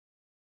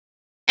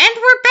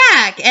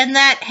back, and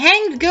that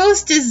hanged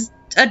ghost is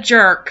a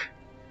jerk.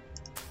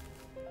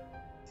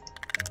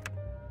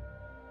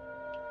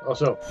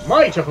 Also,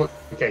 my chocolate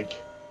cake.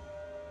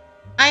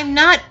 I'm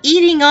not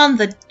eating on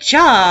the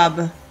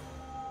job.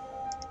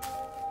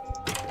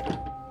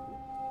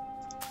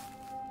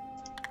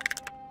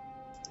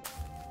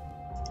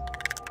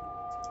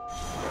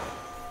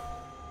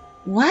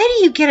 Why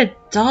do you get a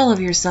doll of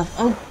yourself?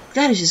 Oh,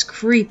 that is just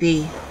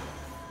creepy.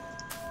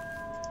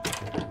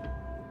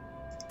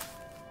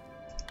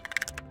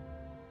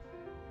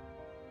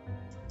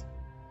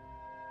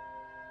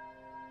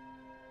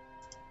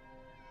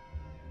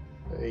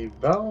 A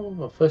valve,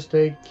 a first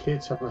aid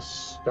kit, and a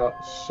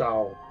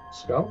shawl.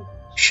 Skull?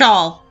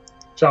 Shawl.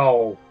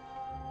 Shawl.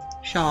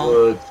 Shawl.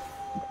 Good.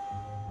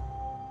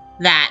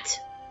 That.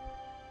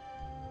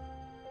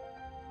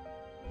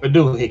 A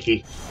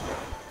doohickey.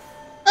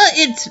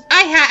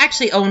 I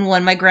actually own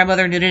one. My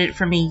grandmother knitted it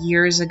for me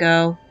years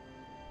ago.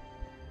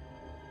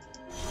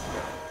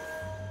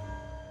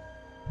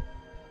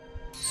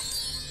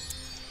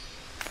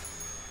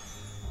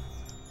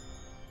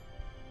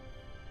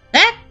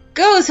 That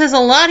ghost has a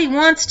lot he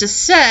wants to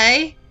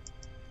say.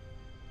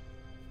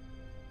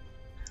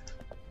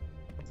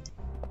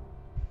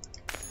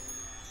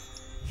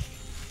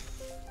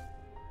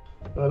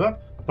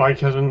 That bike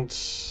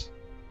hasn't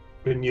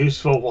been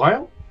used for a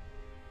while.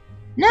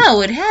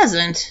 No, it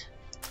hasn't.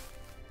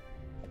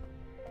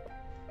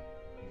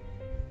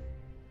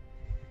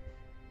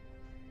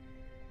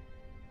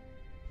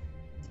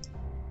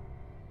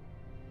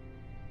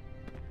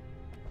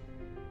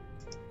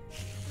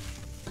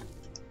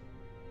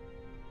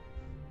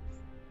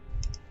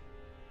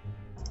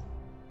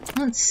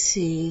 Let's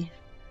see.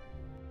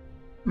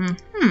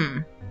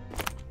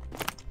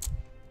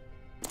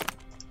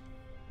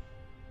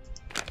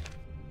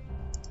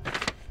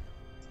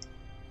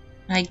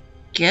 I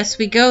guess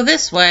we go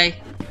this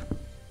way.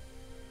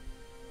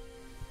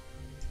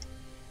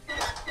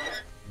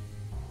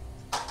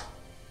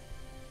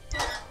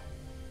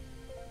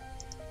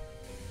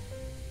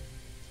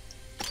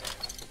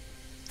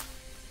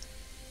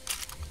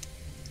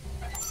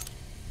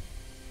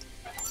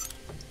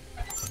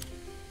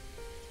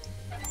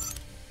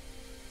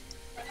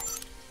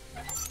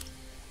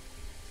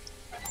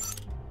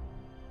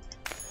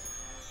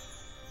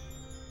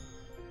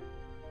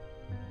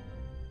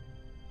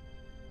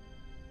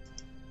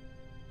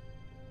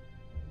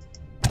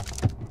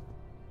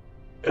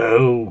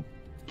 Oh,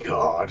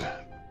 God.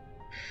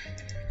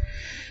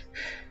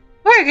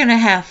 We're gonna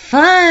have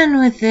fun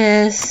with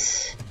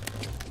this.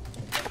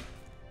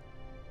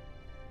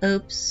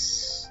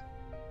 Oops.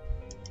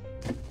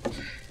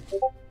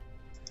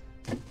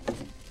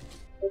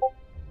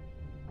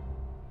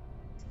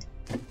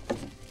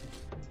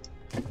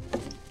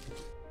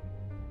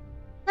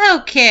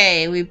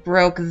 Okay, we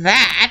broke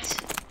that.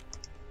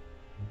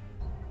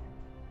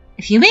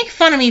 If you make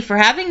fun of me for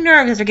having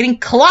nerves after getting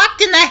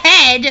clocked in the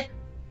head...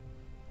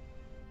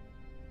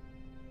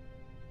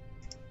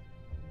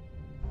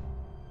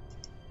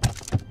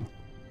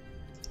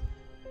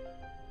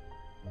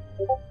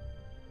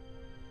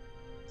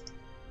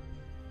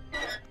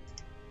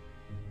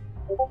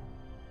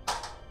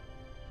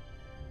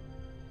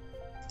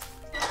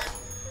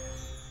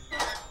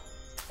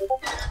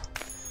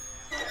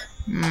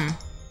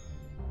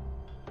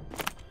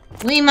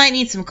 We might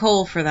need some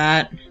coal for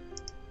that.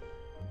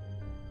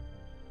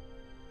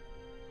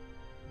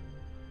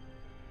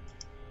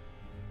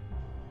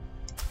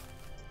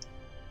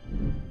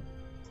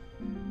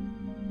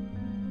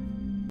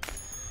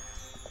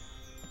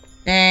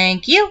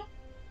 Thank you.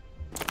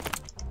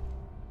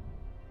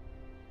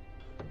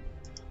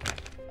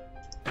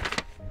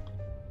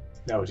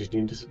 Now we just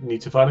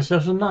need to find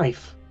ourselves a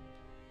knife.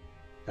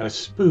 And a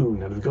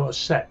spoon, and we've got a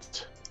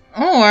set.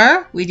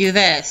 Or we do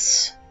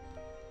this.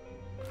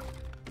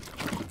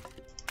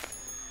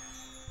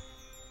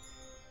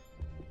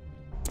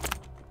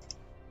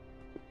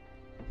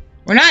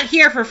 We're not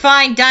here for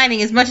fine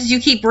dining as much as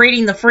you keep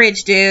raiding the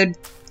fridge, dude.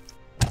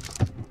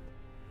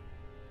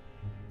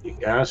 You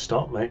can't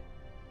stop me.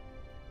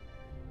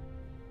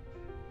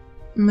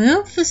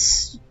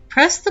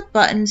 Press the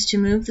buttons to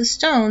move the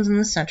stones in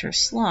the center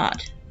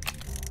slot.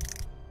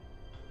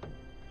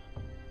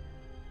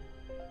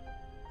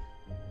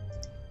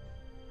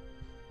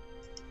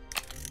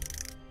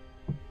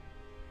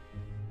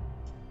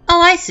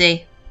 Oh, I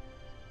see.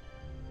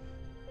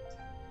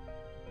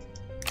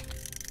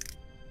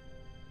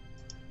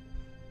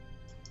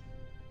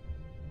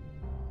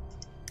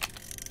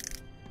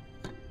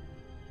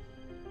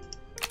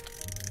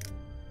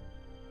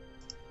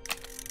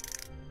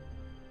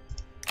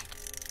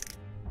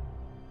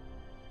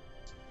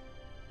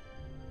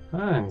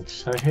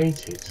 Thanks, I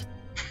hate it.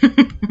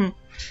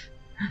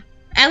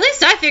 At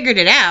least I figured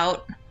it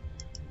out.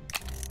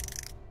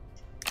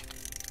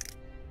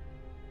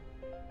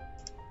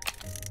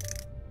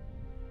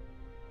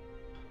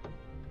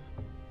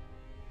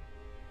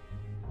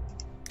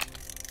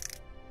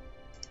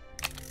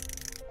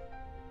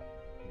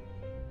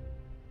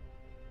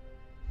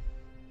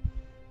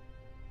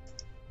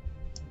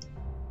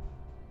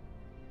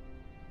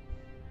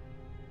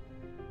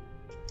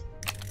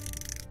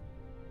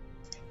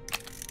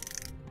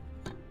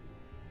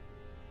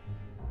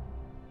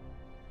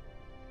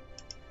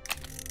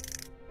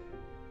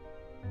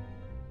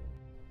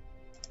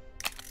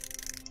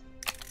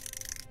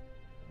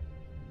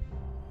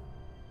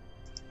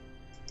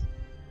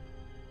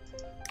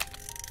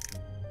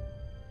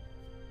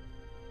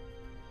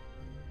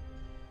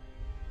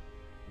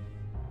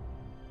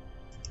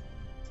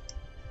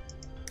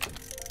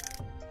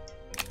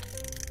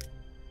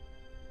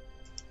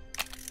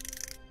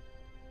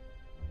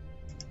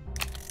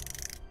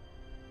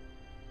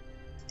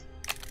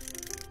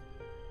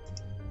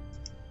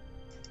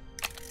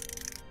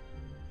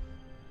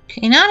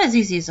 Okay, not as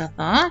easy as I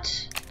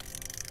thought.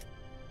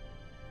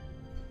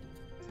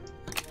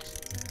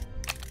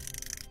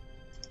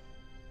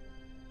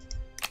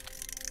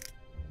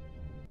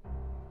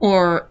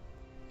 Or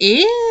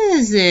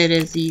is it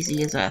as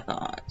easy as I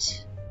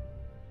thought?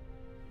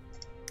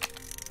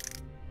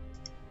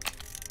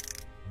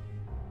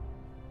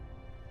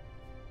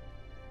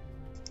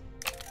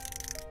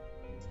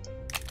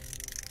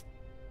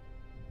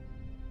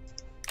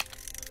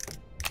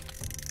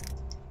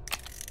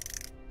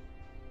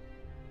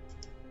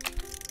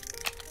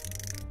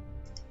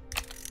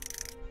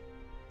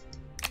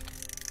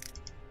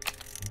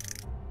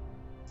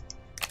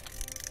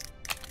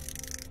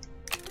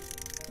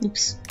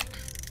 Oops.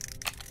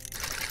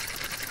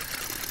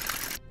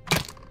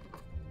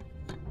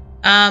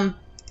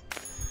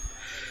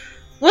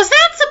 Was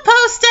that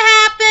supposed to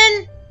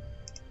happen?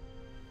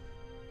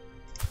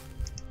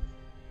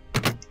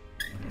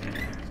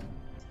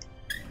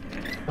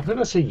 I'm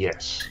gonna say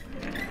yes.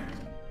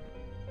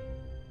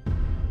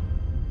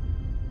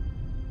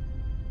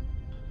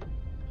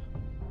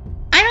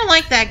 I don't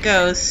like that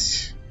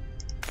ghost.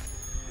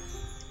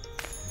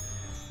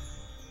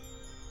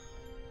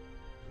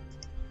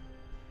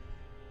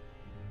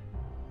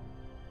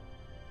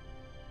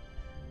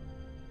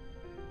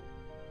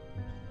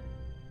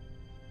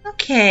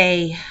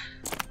 Okay.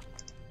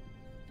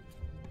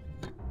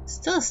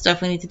 Still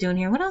stuff we need to do in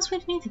here. What else we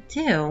need to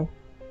do?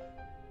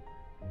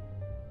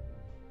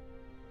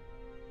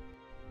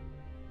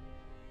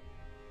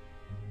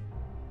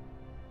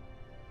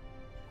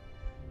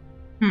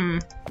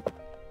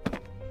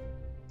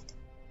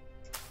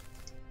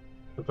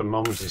 At the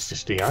moment, it's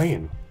just the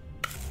iron.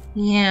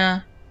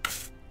 Yeah.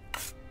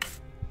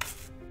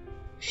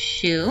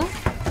 Shoe.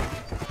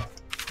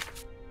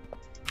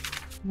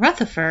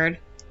 Rutherford.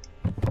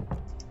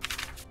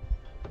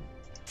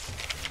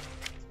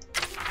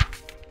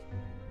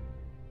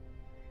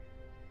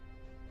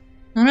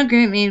 An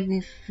agreement made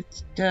with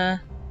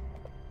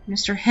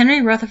Mr.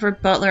 Henry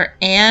Rutherford Butler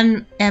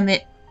and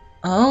Emmett.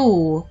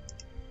 Oh.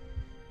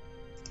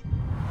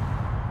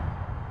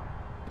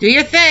 Do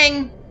your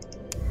thing.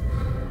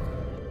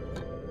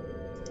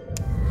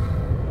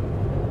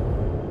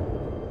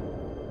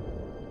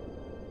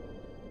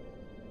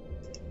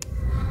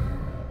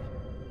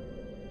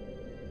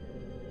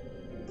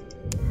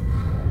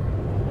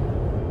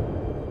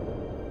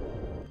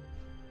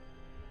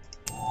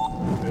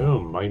 Oh,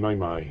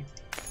 my.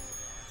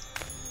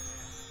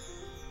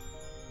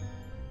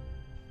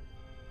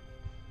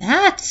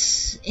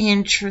 That's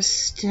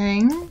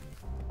interesting.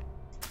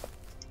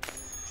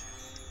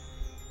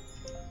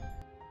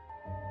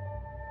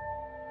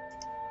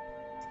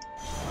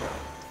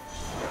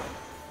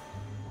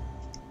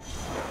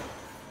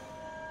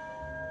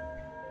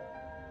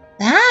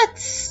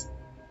 That's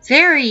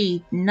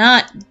very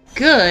not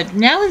good.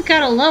 Now we've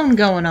got a loan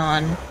going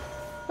on.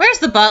 Where's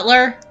the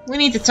butler? We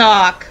need to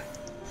talk.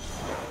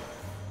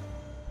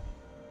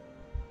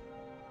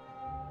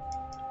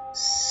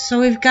 So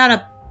we've got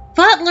a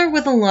butler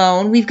with a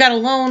loan. We've got a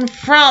loan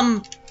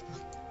from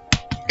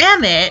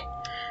Emmett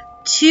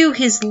to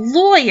his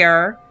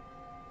lawyer.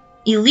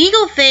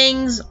 Illegal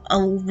things,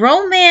 a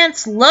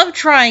romance, love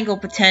triangle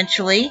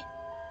potentially.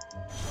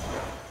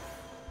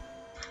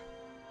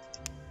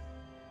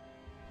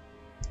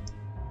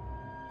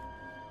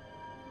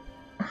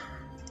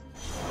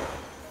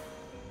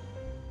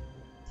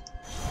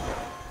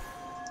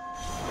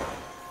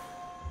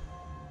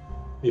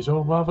 It's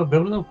all rather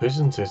building up,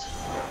 isn't it?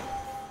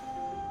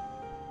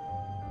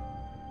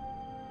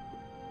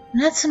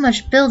 Not so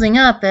much building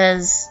up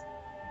as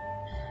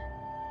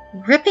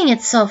ripping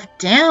itself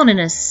down in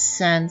a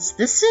sense.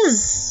 This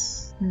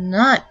is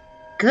not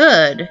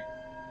good.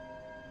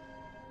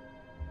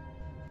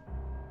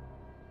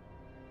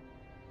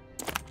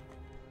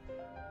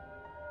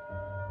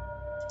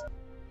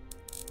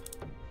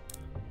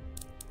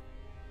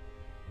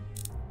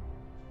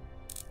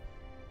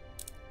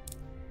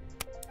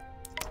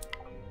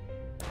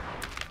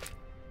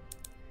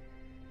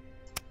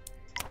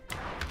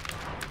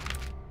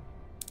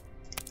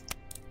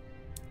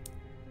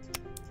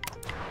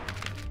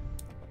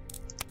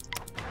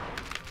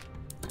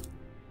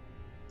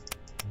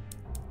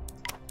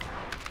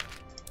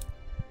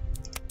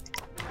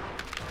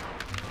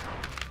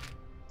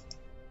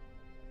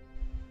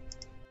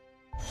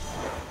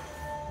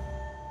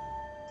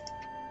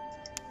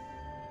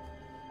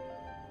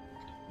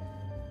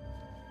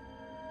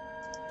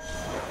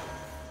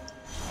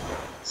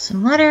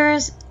 Some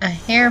letters, a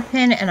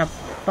hairpin, and a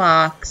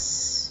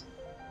box.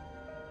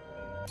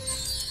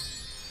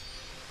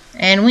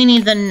 And we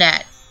need the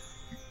net.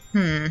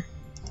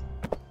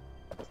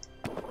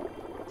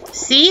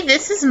 See,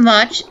 this is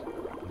much.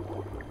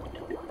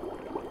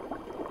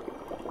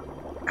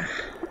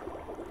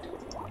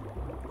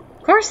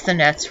 Of course the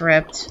net's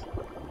ripped.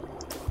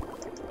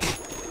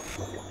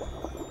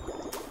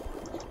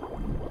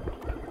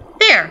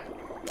 There!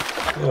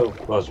 Oh,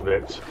 was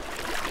ripped.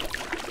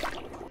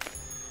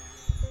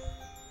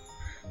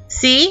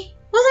 See?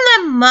 Wasn't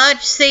that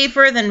much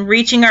safer than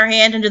reaching our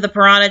hand into the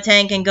piranha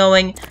tank and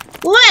going,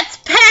 let's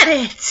pet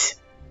it!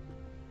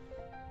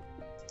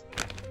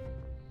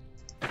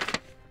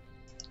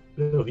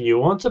 If you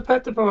want to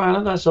pet the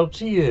piranha, that's up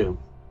to you.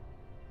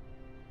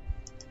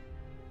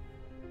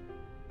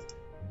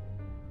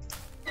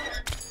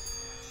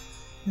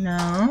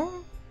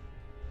 No?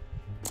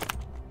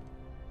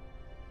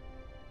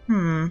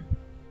 Hmm.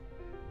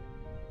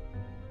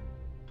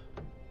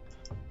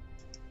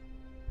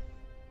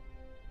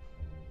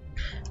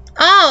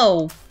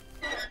 Oh!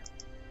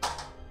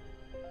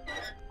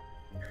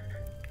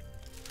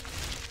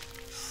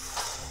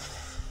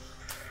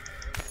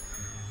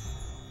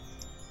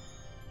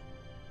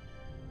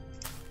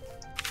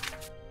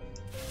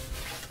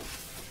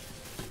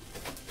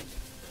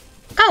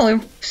 Oh,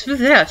 we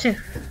smoothed it out too.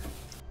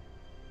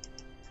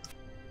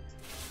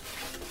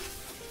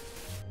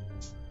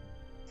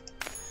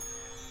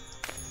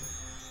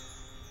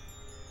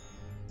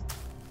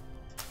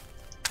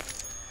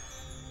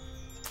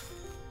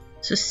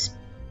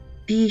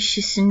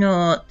 Suspicious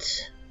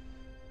note.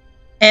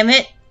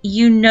 Emmett,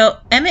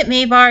 Emmett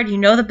Maybard, you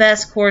know the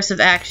best course of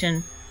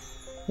action.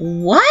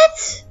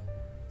 What?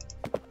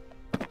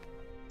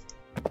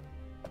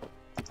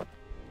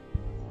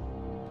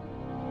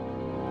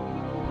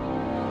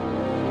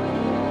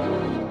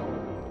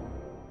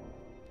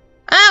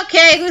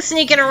 Okay, who's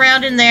sneaking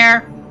around in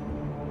there?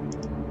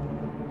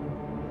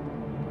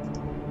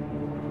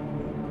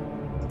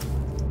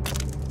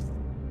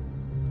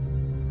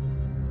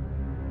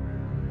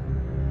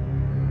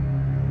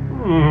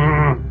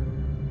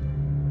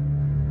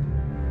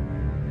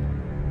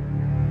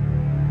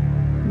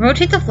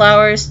 Rotate the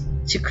flowers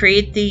to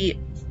create the...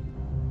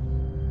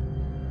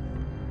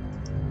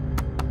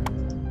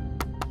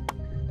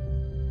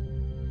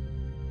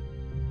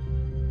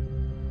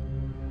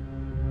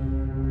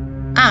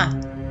 Ah.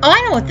 Oh,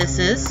 I know what this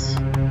is.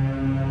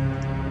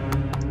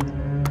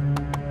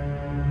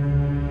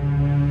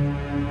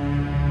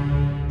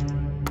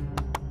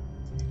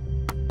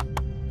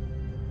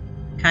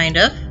 Kind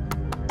of.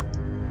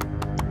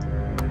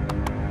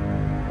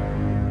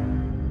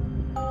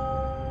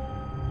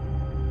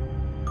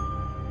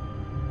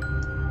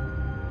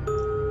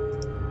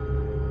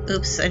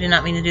 Oops, I did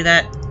not mean to do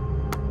that.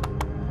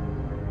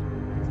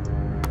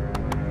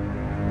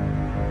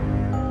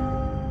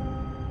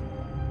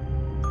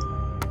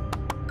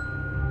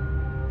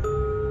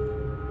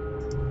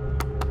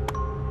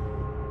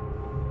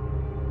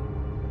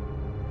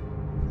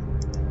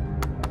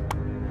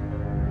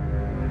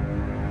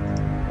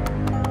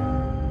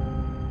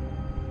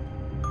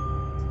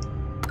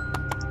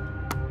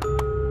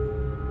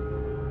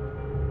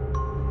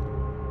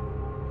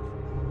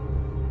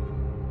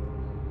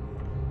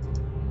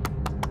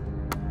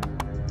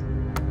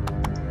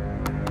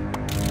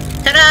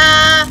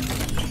 Ta-da!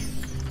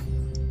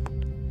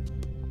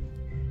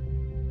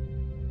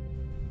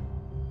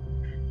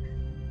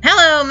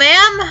 Hello,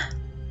 ma'am.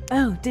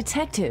 Oh,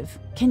 detective,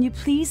 can you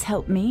please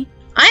help me?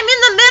 I'm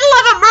in the middle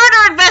of a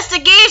murder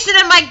investigation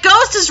and my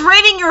ghost is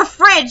raiding your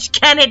fridge.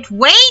 Can it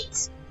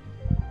wait?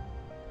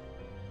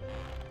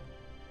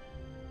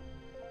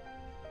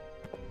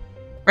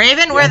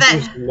 Raven, where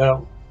the...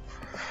 No.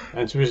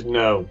 Answer is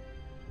no.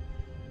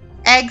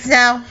 Eggs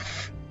now?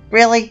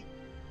 Really?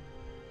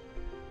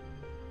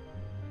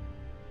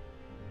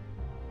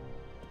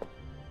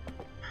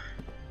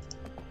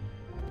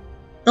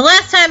 The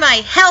last time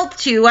I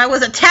helped you, I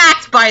was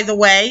attacked, by the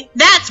way.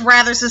 That's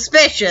rather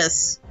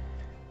suspicious.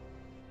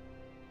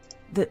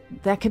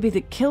 That could be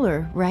the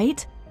killer,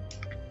 right?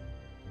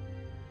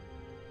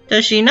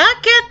 Does she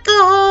not get the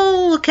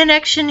whole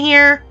connection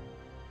here?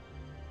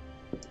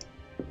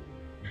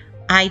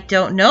 I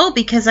don't know,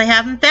 because I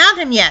haven't found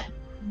him yet.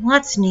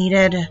 What's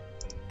needed?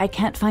 I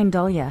can't find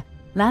Dahlia.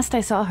 Last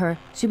I saw her,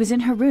 she was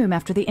in her room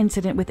after the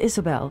incident with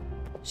Isabel.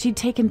 She'd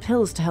taken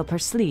pills to help her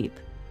sleep.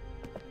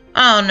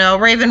 Oh no,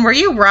 Raven, were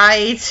you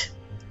right?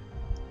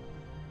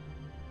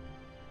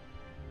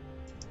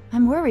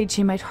 I'm worried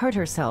she might hurt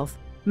herself.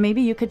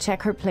 Maybe you could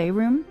check her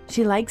playroom?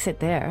 She likes it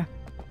there.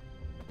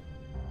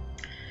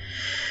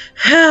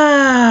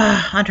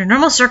 Under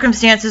normal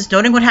circumstances,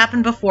 noting what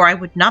happened before, I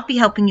would not be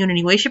helping you in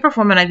any way, shape, or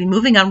form, and I'd be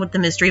moving on with the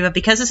mystery, but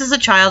because this is a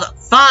child,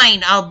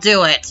 fine, I'll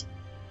do it.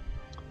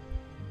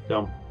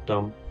 Dumb. I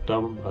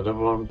don't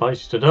want to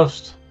bite you to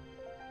dust.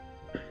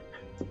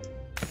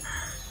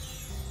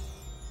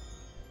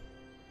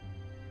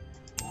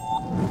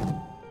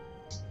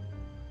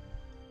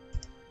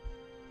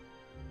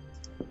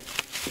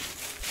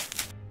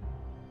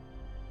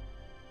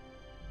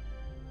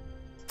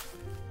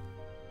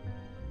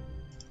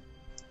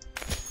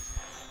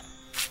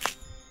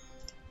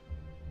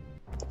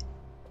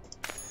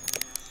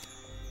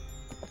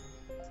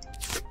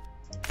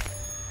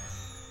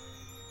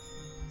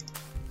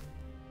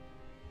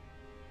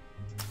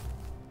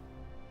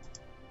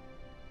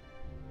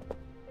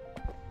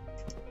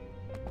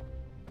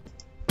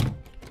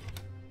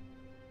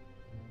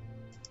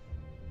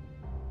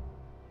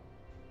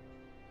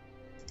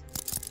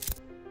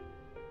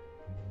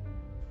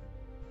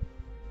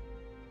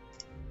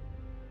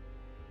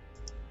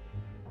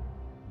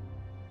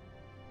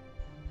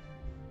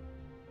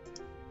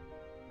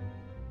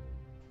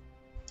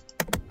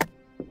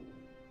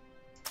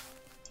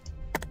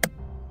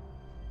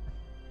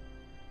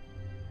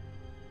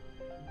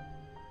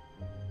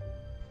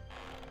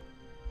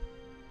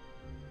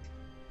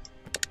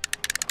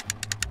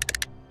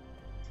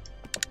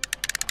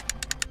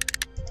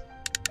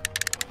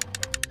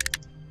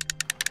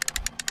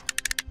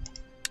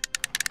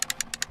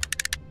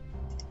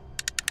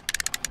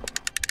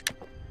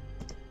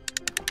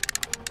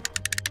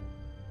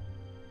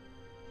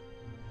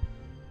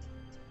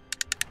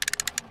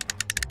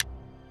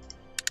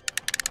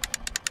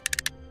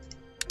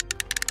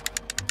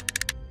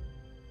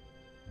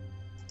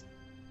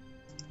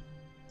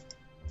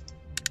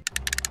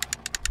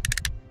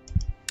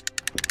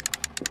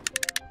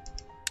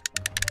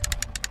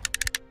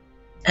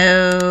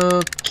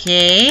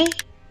 Okay.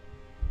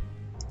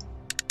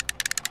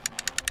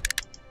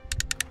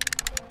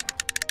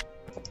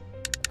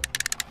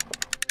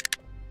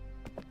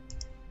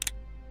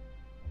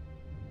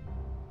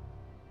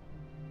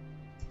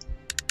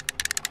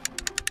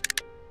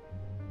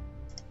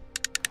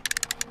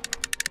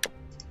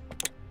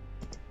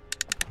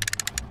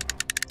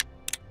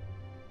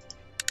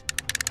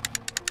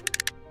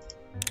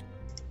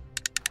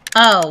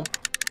 Oh.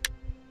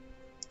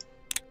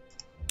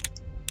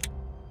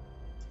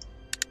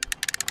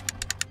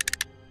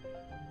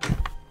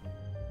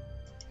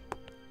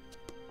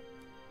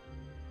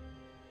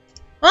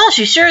 Well,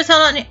 she sure as hell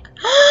not.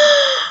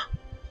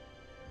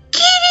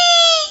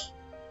 Kitty!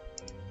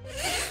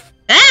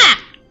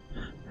 Ah!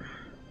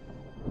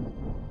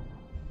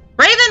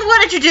 Raven,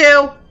 what did you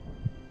do?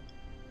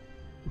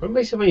 What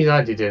makes it mean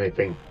I did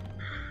anything?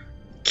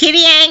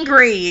 Kitty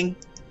angry.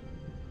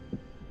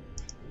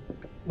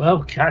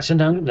 Well, cats are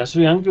not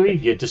necessarily angry.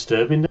 You're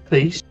disturbing the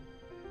peace.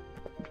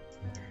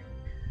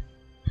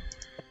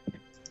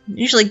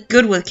 Usually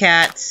good with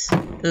cats.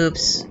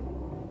 Oops.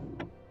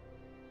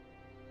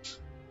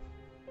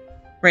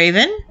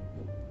 Raven,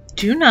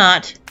 do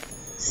not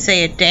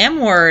say a damn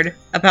word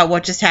about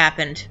what just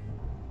happened.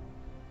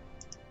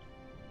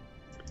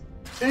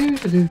 I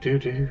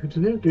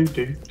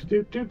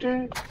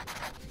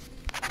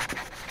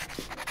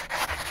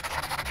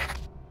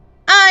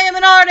am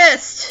an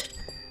artist!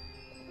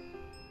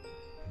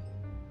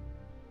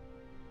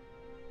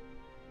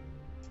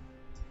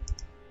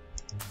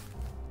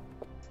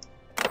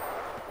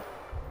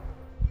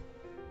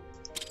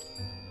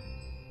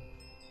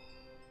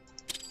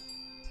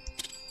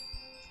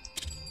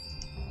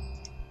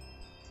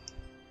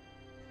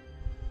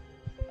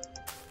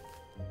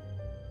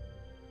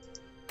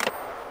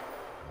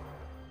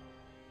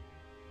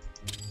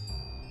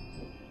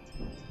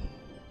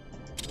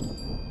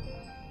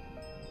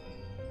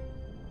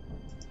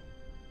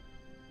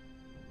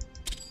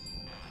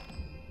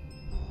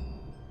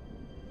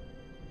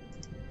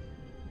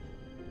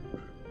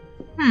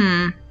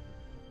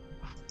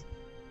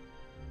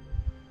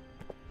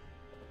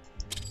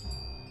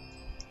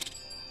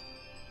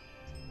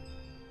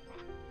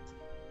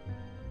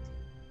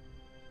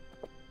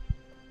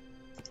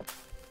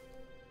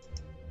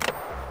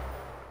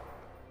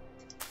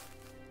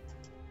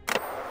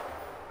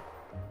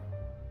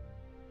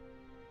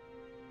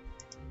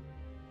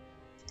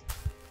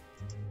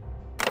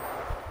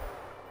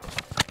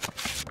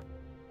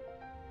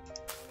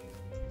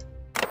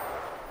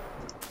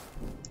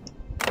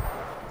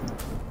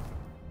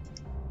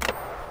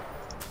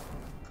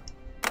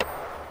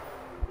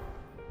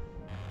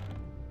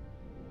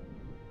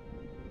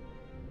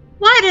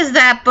 Why does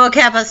that book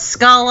have a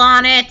skull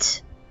on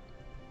it?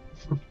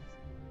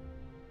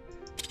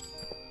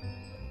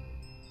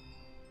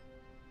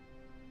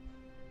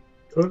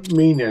 Doesn't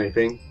mean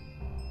anything.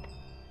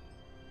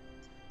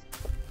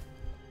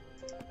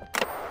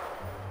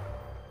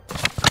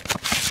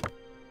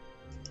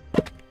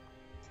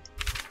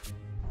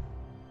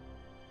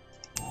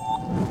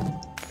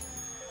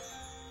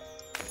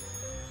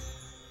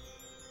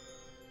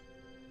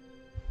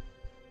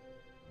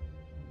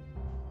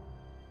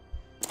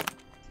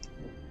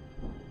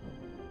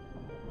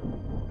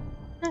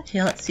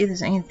 Okay, let's see if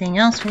there's anything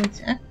else.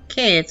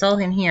 Okay, it's all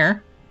in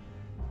here.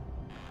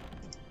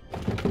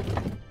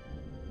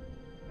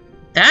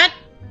 That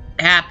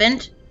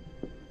happened.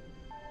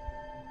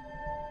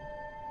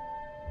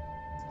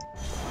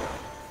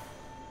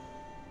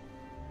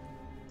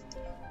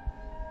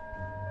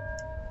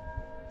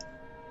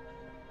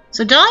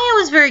 So Dahlia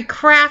was very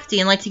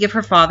crafty and liked to give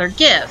her father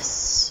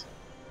gifts.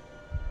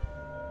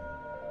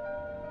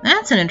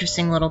 That's an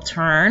interesting little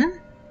turn.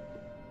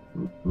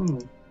 Mm-hmm.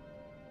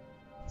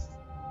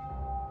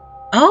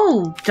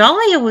 Oh,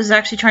 Dahlia was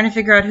actually trying to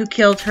figure out who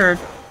killed her.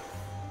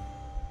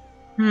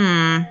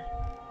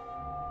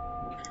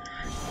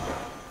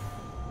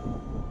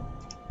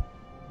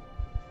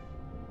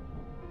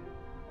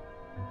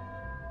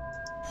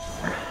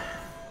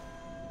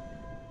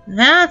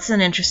 That's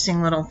an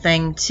interesting little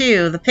thing,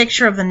 too. The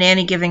picture of the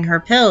nanny giving her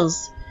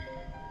pills.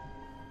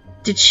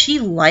 Did she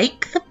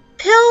like the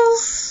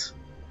pills?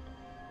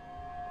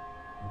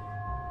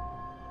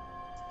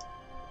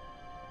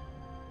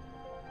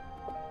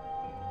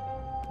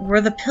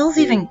 Were the pills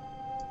even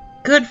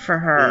good for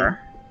her?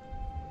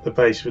 The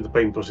base with the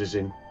paint brushes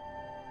in.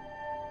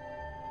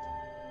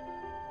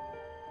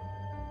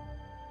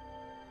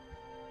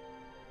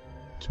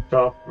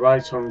 Top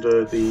right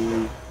under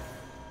the...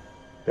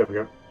 There we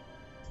go.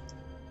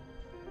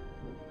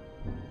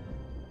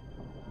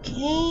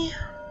 Okay.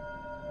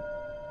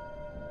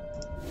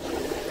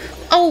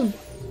 Oh!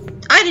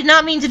 I did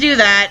not mean to do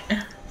that.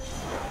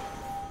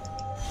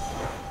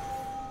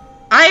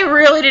 I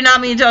really did not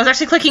mean to. I was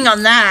actually clicking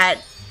on that.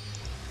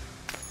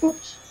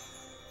 Oops.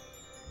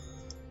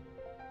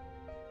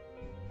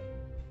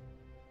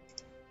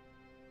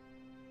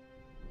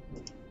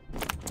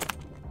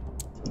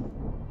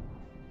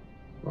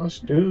 Let's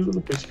do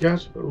the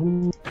biscuits.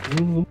 Ooh.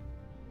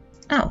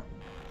 Oh.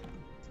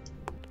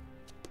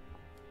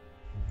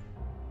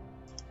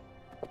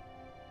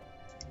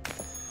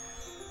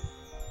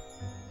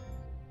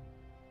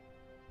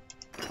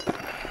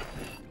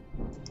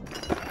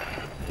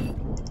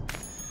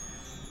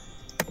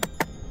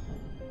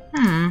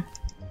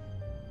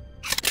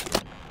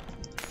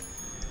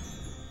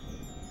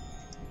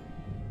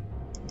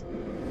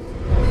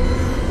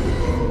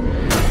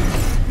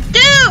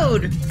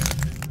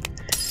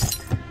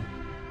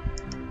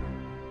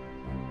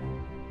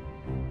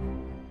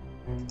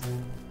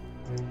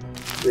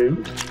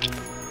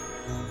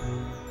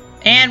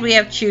 And we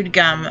have chewed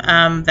gum.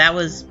 That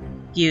was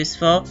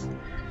useful.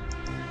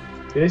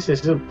 This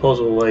isn't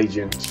puzzle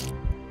agents.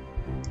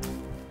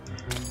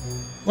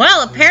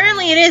 Well,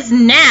 apparently it is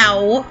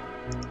now.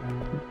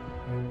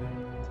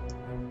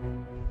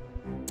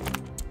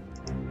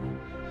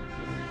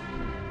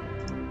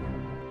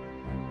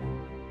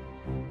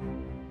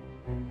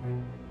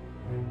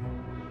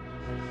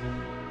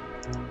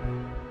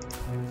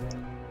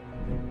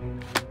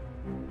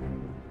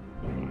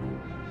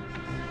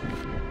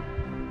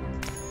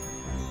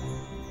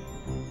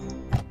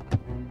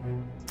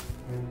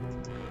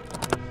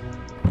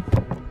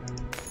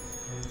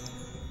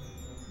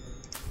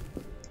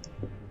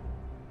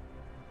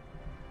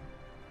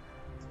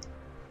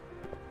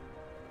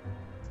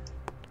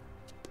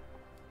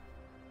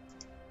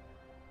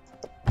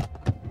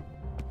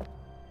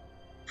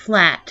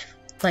 Flat,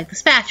 like the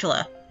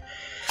spatula.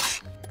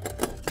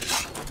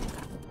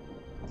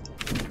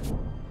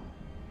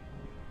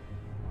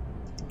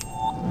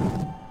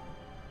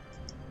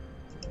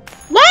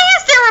 Why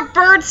is there a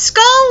bird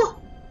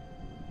skull?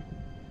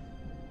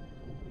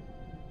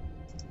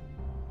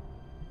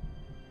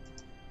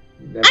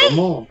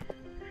 Nevermore.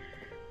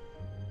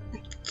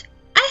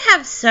 I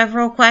have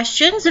several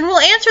questions, and we'll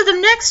answer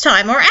them next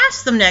time, or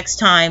ask them next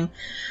time.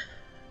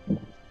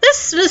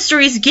 This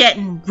mystery's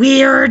getting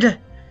weird.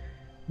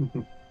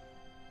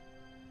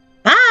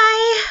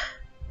 Bye!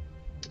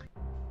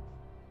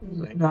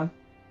 Not